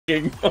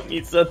when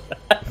you said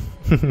that.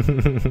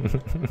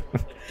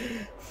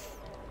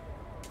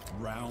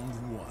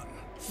 Round one.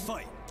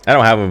 Fight. I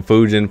don't have them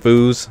Fujin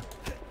foos.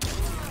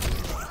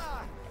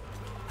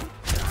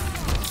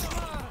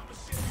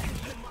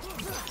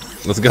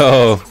 Let's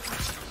go.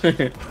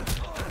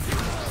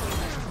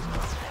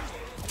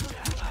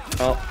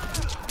 Oh,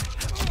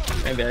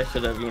 maybe I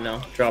should have, you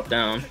know, dropped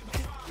down.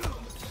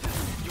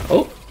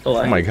 Oh,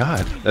 delay. Oh my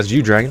god, that's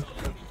you, Dragon.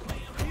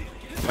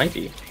 Might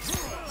be.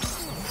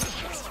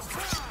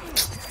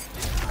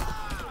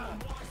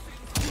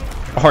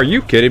 Oh, are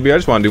you kidding me? I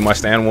just want to do my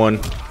stand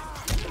one.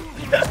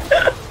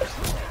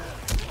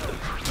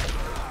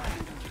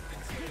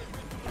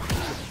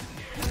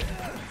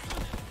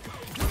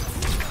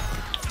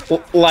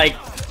 Like,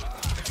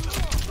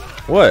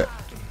 What?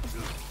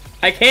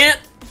 I can't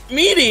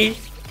meaty.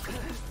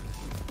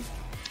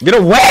 Get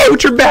away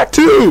with your back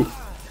too.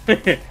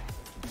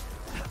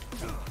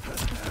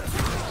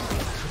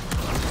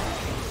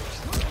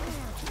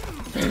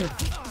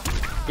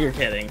 You're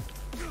kidding.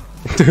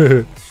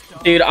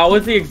 Dude, I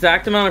was the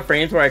exact amount of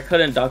frames where I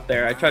couldn't duck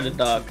there. I tried to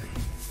duck.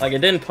 Like, it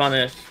didn't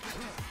punish.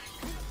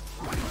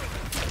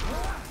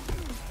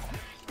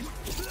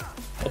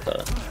 What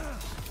the?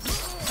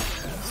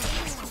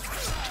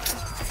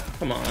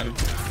 Come on.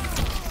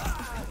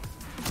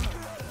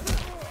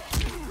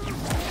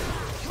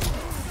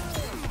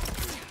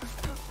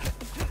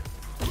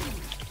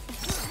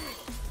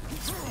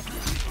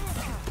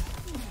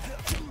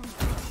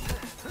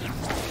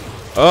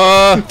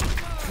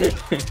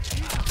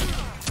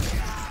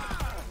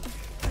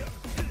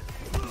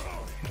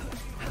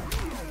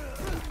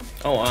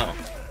 Oh wow.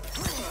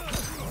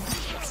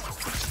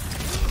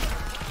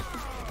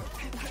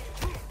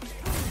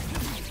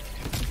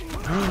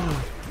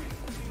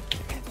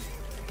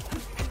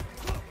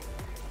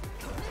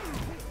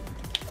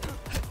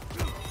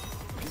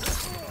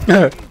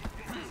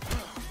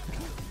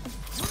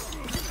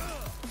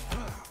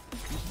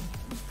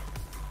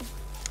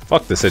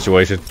 Fuck this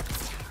situation.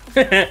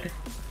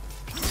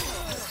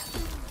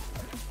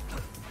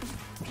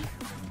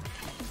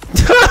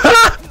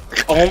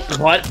 Oh,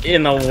 what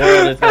in the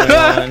world is going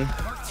on?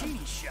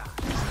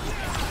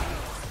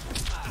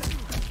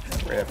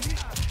 Rip.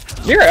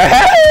 Your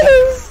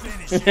ass!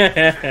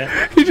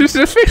 You just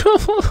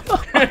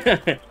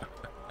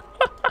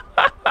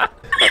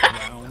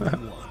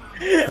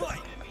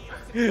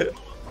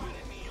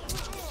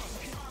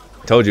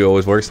Told you it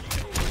always works.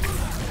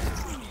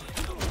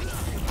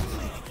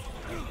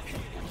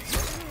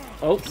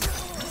 Oh,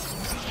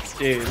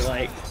 dude,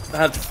 like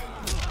that's.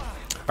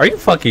 Are you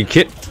fucking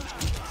kidding?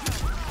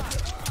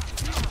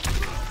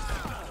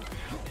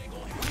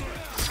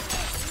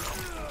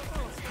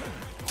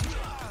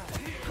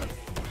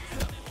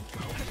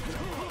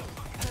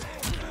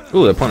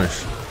 Ooh, that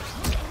punish.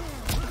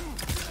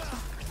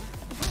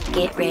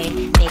 Get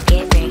ring, make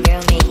it ring,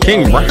 girl, make it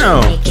King ring.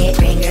 Brown. Make it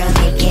ring, girl,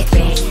 make it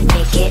ring.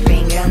 Make it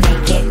ring, girl,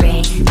 make it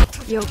ring.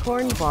 Yo,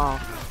 cornball.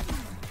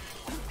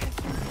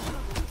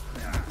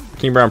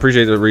 King Brown,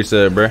 appreciate the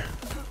reset, bruh.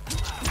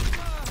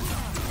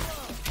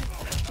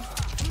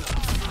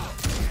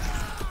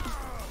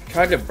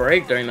 Tried to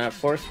break during that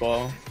force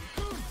ball.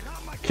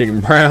 King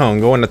Brown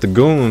going at the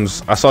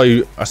goons. I saw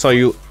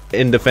you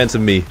in defense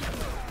of me.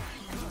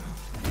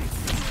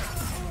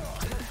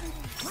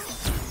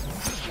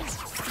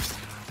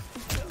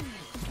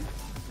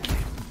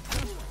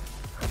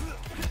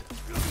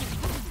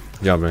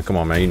 Yeah, man, come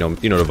on, man. You know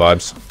the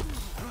vibes.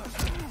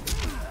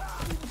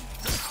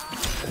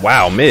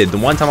 Wow, mid. The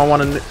one time I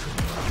want to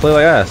play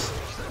like ass.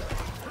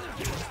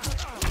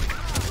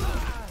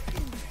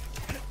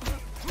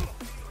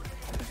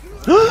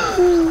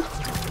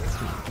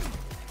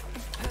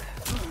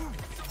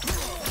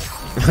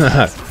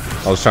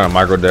 I was trying to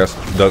micro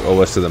duck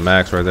OS to the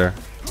max right there.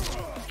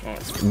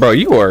 Bro,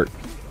 you are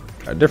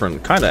a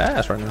different kind of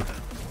ass right now.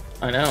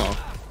 I know.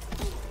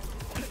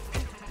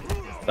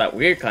 That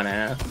weird kind of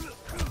ass.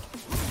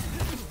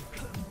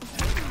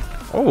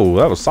 Oh,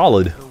 that was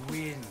solid.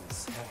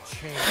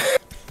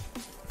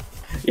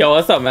 Yo,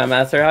 what's up, Matt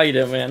Master? How you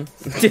doing, man?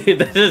 Dude,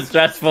 this is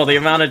stressful, the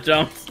amount of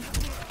jumps.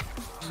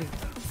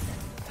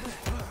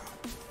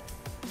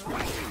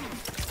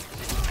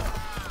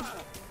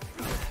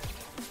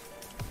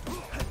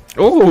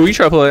 Oh, you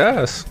try to play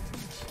ass.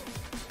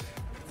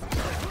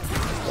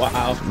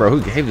 Wow. Bro,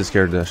 who gave this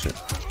character that shit?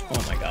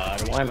 Oh my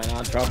god, why am I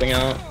not dropping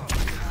out?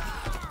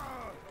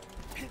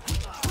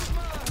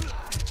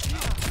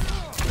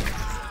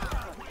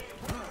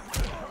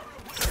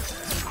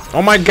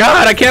 Oh my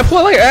god, I can't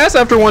play like ass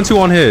after 1-2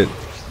 on hit.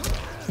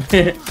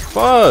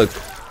 Fuck.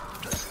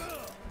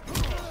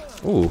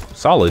 Ooh,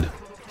 solid.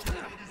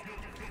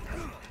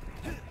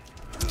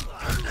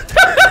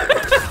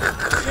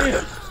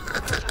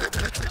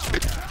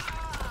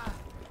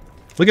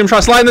 Look at him try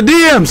to slide in the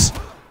DMs.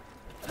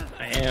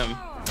 I am.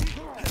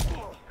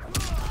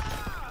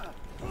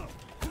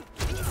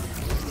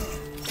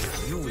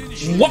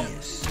 What?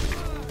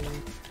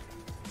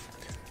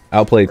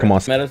 Outplayed, come on.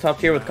 Meta top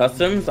tier with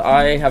customs?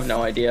 I have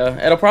no idea.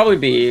 It'll probably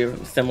be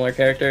similar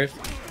characters.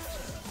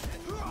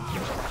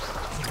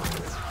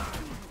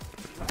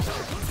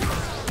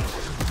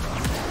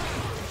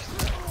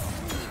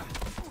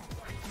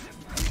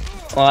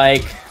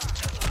 Like,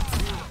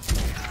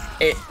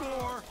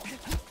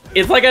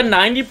 it's like a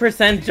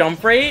 90%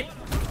 jump rate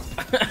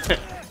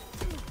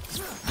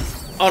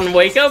on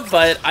wake up,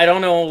 but I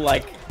don't know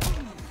like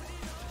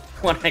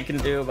what I can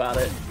do about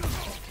it.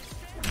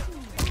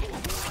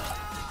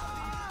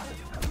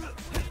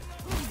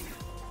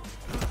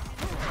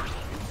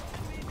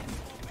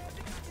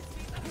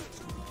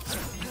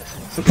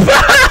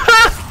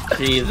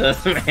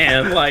 Jesus,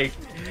 man, like,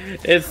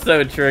 it's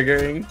so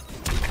triggering.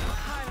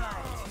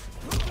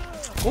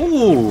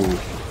 Ooh,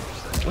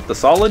 what the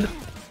solid?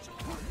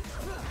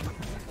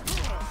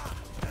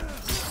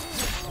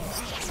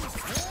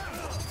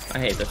 I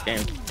hate this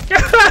game.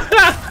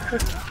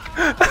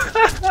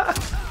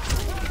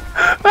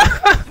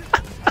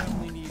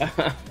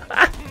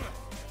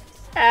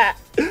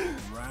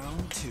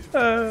 Round 2.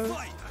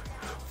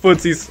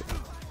 Footsies.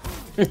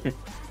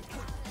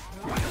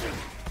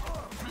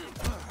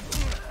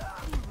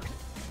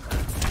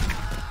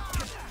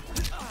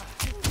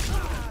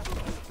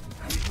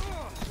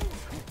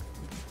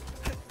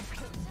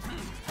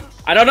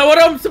 I don't know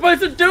what I'm supposed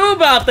to do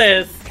about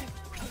this!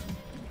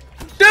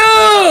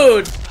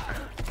 Dude!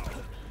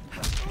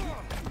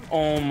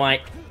 Oh my...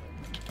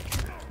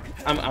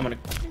 I'm gonna...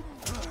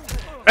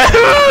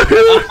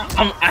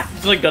 I'm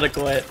actually gonna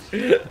quit.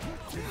 Dude,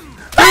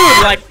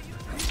 like...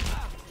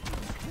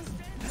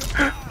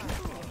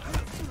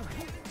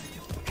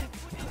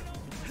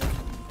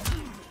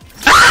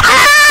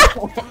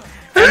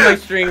 And my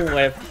string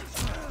whip.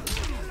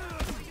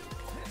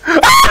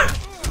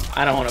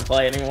 I don't want to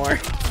play anymore.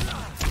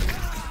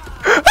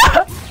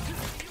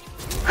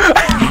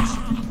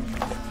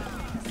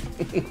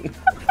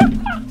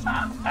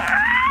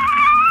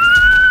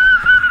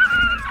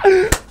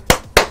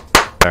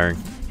 Dang.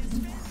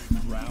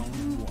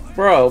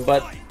 Bro,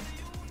 but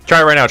Try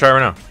it right now. Try it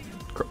right now.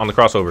 On the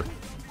crossover.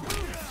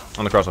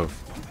 On the crossover.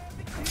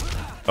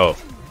 Oh.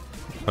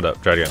 Hold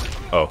up. Try it again.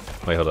 Oh.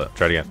 Wait. Hold up.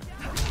 Try it again.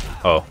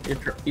 Oh.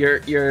 you're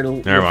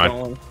Never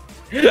mind.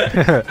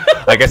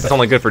 I guess it's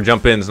only good for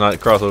jump ins, not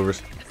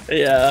crossovers.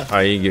 Yeah.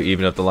 Alright, you can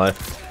even up the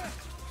life.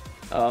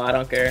 Oh, I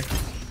don't care.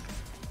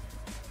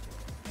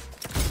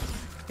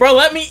 Bro,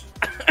 let me.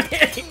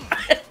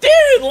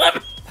 Dude, let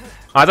me.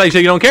 I thought you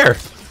said you don't care.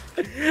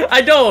 I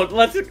don't.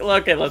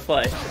 Okay, let's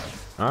play.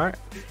 Alright.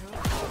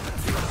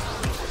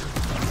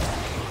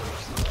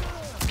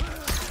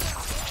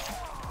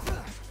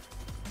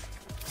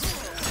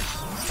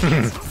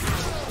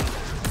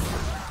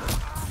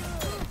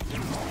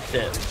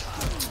 Shit.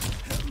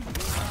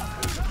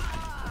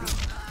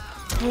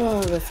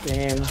 Oh, this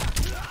game.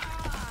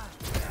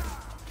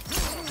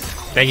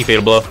 Thank you,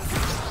 Fatal Blow.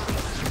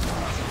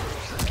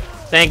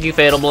 Thank you,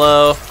 Fatal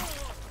Blow.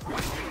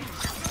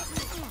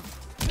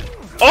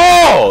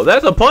 Oh,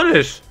 that's a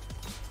punish.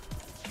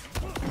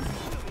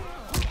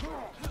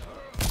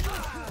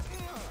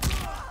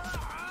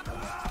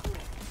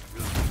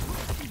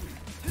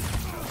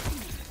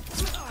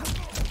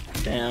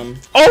 Damn.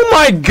 Oh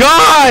my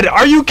god!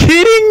 Are you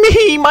kidding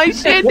me? My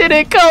shit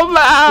didn't come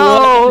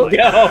out!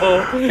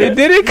 Yo! It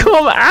didn't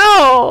come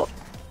out!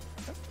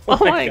 Oh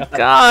my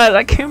god,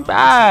 I came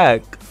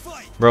back!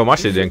 Bro, my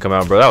shit didn't come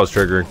out, bro. That was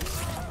triggering.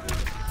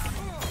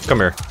 Come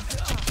here.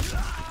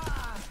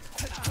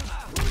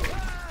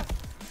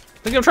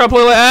 Look at him trying to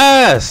play like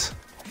ass!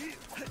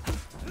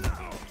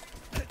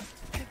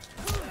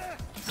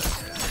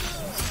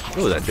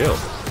 Ooh, that jail.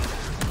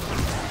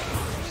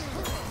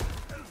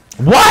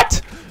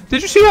 What?!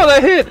 Did you see how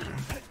that hit?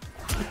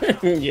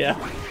 Yeah.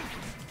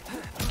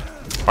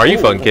 Are you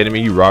fucking kidding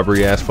me? You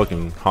robbery ass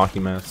fucking hockey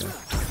master.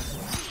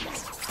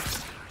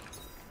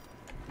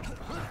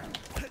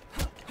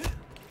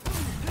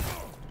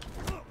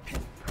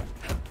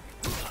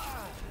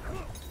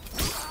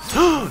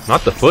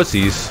 Not the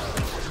footsies.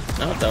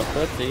 Not the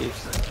footsies.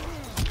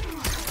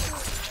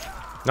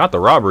 Not the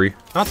robbery.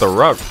 Not the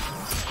rob.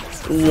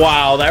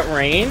 Wow, that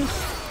range?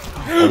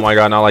 Oh my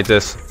god, not like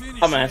this.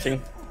 I'm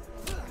matching.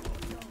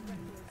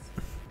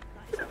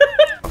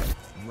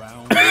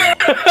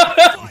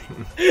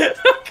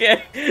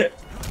 Okay.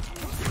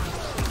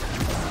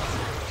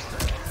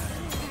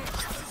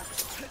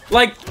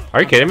 Like,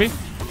 are you kidding me?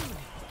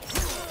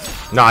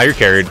 Nah, you're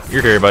carried.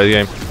 You're carried by the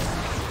game.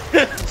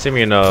 See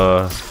me in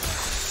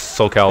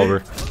Soul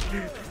Calibur.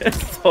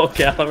 Soul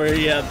Calibur,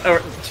 yeah,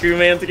 or True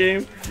Man's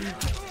game.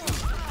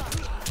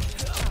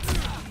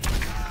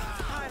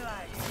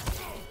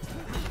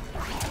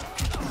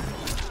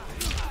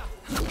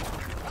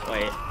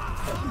 Wait.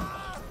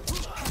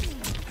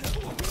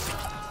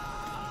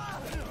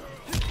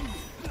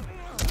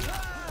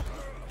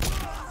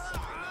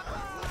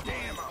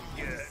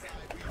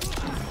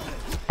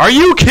 Are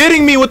you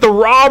kidding me with the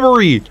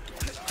robbery?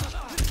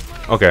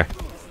 Okay.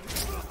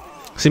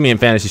 See me in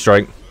Fantasy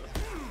Strike.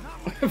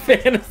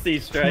 Fantasy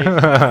Strike.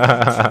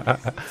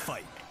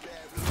 Fight.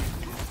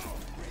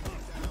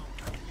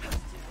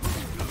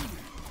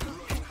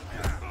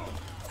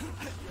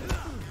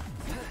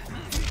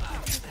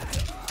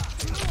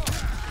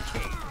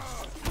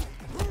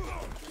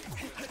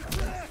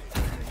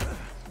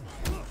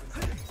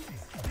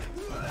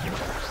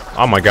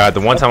 Oh my god, the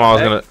one time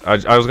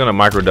I was gonna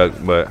micro duck,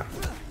 but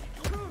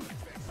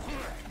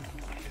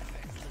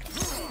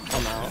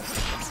I'm out.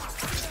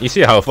 you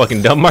see how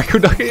fucking dumb micro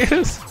duck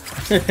is?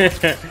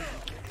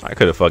 I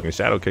could have fucking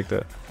shadow kicked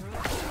that.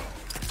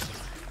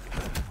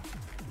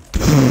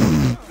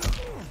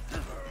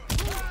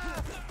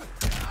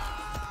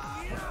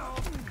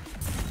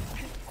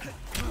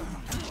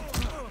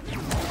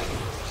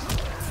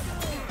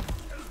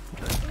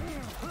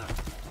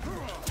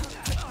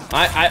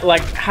 I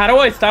like, how do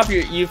I stop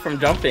you from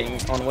jumping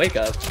on wake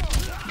up?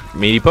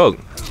 Meaty poke.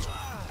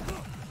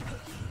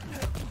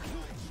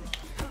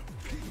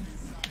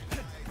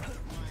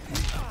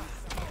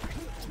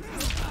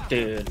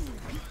 Dude.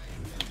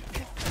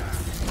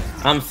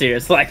 I'm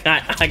serious, like, I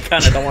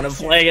kind of don't want to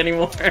play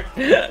anymore.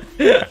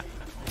 Could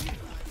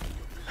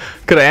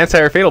have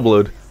anti-air fatal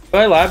blowed. Do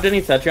I labbed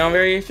any Setron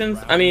variations?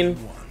 I mean,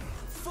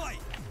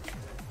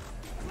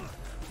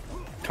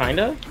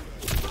 kinda?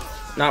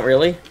 Not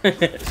really.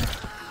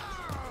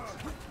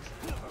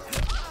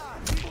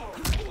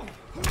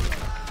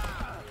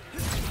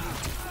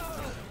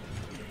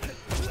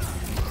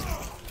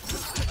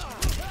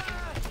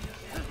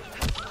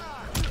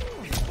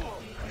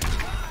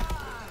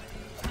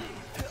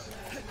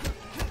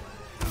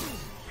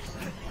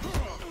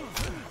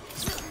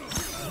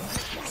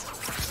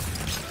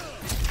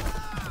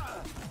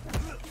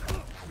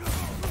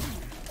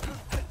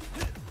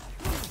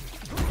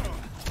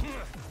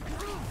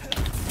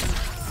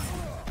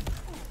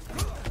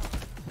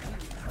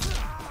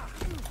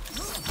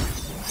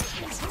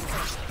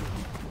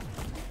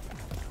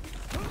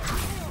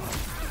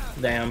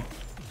 Damn.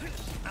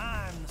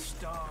 I'm the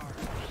star.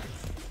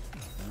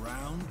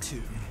 Round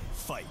 2.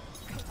 Fight.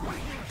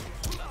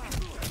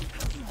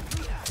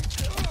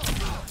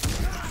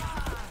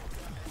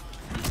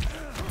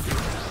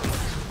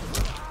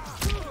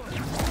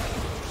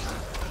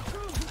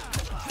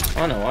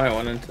 I don't know why I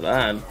went into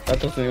that. That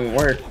doesn't even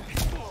work.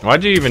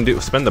 Why'd you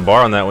even spend the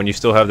bar on that when you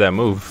still have that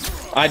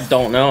move? I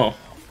don't know.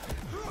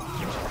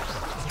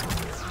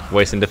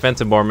 Wasting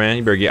defensive bar, man.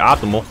 You better get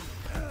optimal.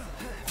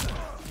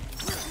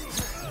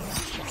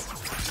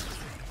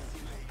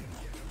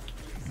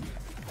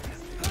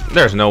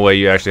 There's no way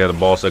you actually had the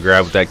balls to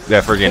grab with that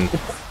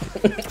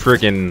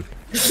freaking.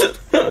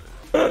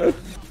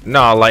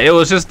 No, like it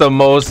was just the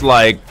most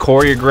like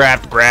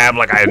choreographed grab.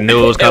 Like I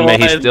knew it was coming.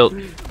 He still.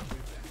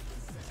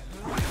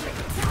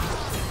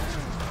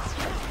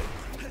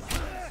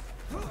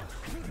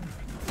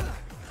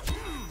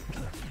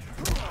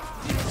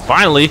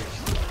 Finally.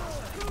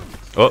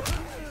 Oh.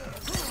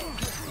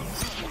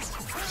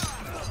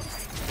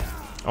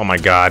 Oh my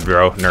god,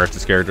 bro. Nerfed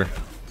this character.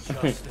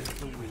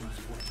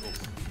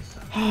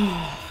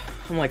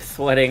 I'm like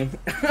sweating.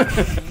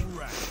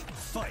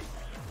 Fight.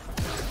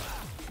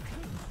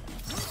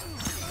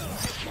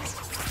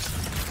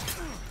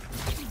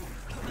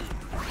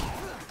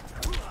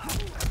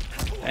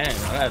 Dang,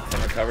 I had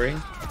some recovery.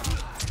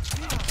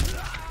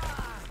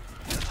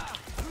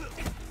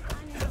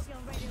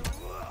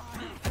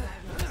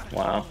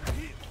 Wow.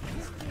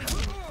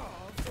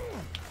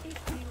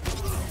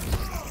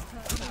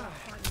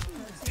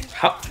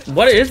 How?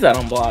 What is that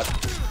on block?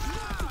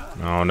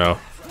 I don't know.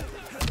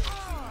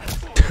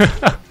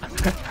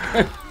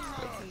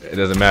 It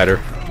doesn't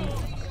matter.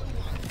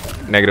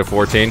 Negative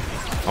 14.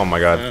 Oh my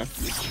god.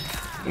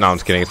 No, I'm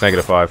just kidding. It's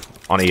negative 5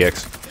 on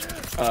EX.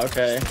 Oh,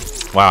 okay.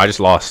 Wow, I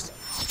just lost.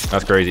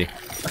 That's crazy.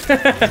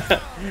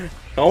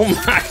 Oh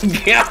my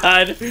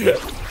god.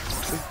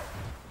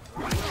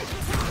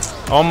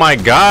 Oh my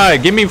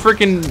god. Give me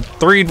freaking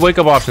 3 wake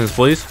up options,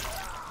 please.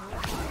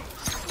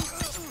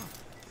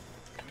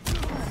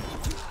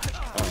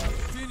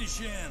 Finish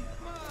him.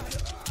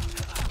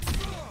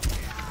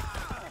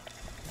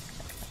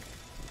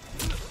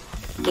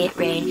 Get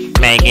rain.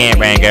 Make it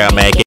rain, girl,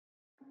 make it.